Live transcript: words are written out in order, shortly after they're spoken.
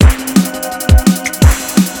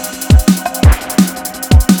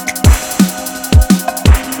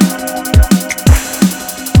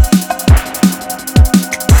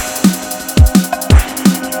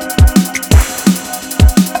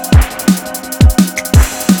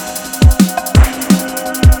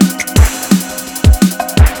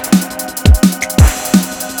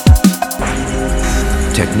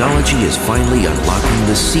Technology is finally unlocking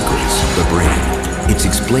the secrets of the brain. It's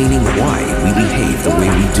explaining why we behave the way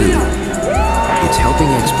we do. It's helping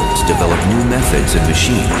experts develop new methods and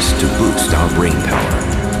machines to boost our brain power.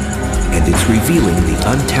 And it's revealing the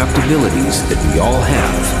untapped abilities that we all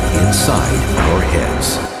have inside our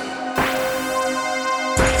heads.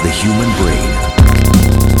 The human brain.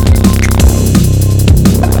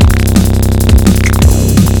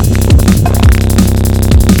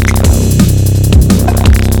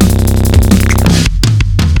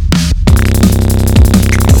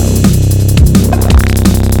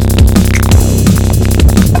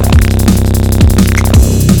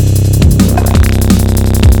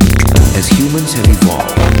 As humans have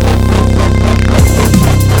evolved,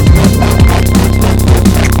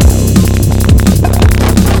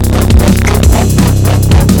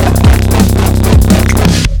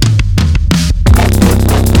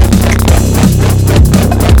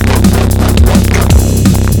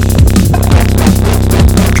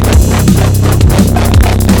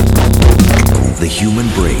 the human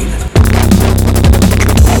brain.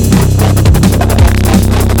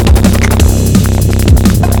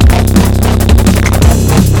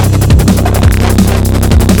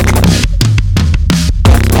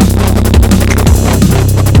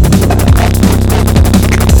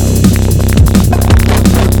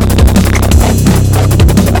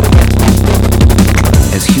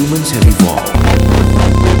 Humans have evolved.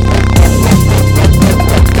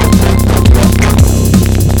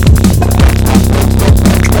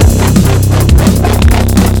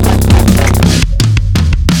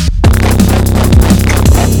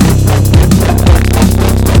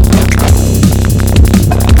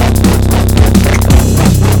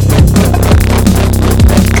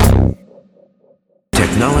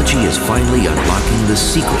 Technology is finally unlocking the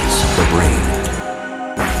secrets of the brain.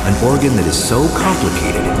 An organ that is so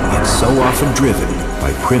complicated yet so often driven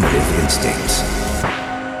by primitive instincts.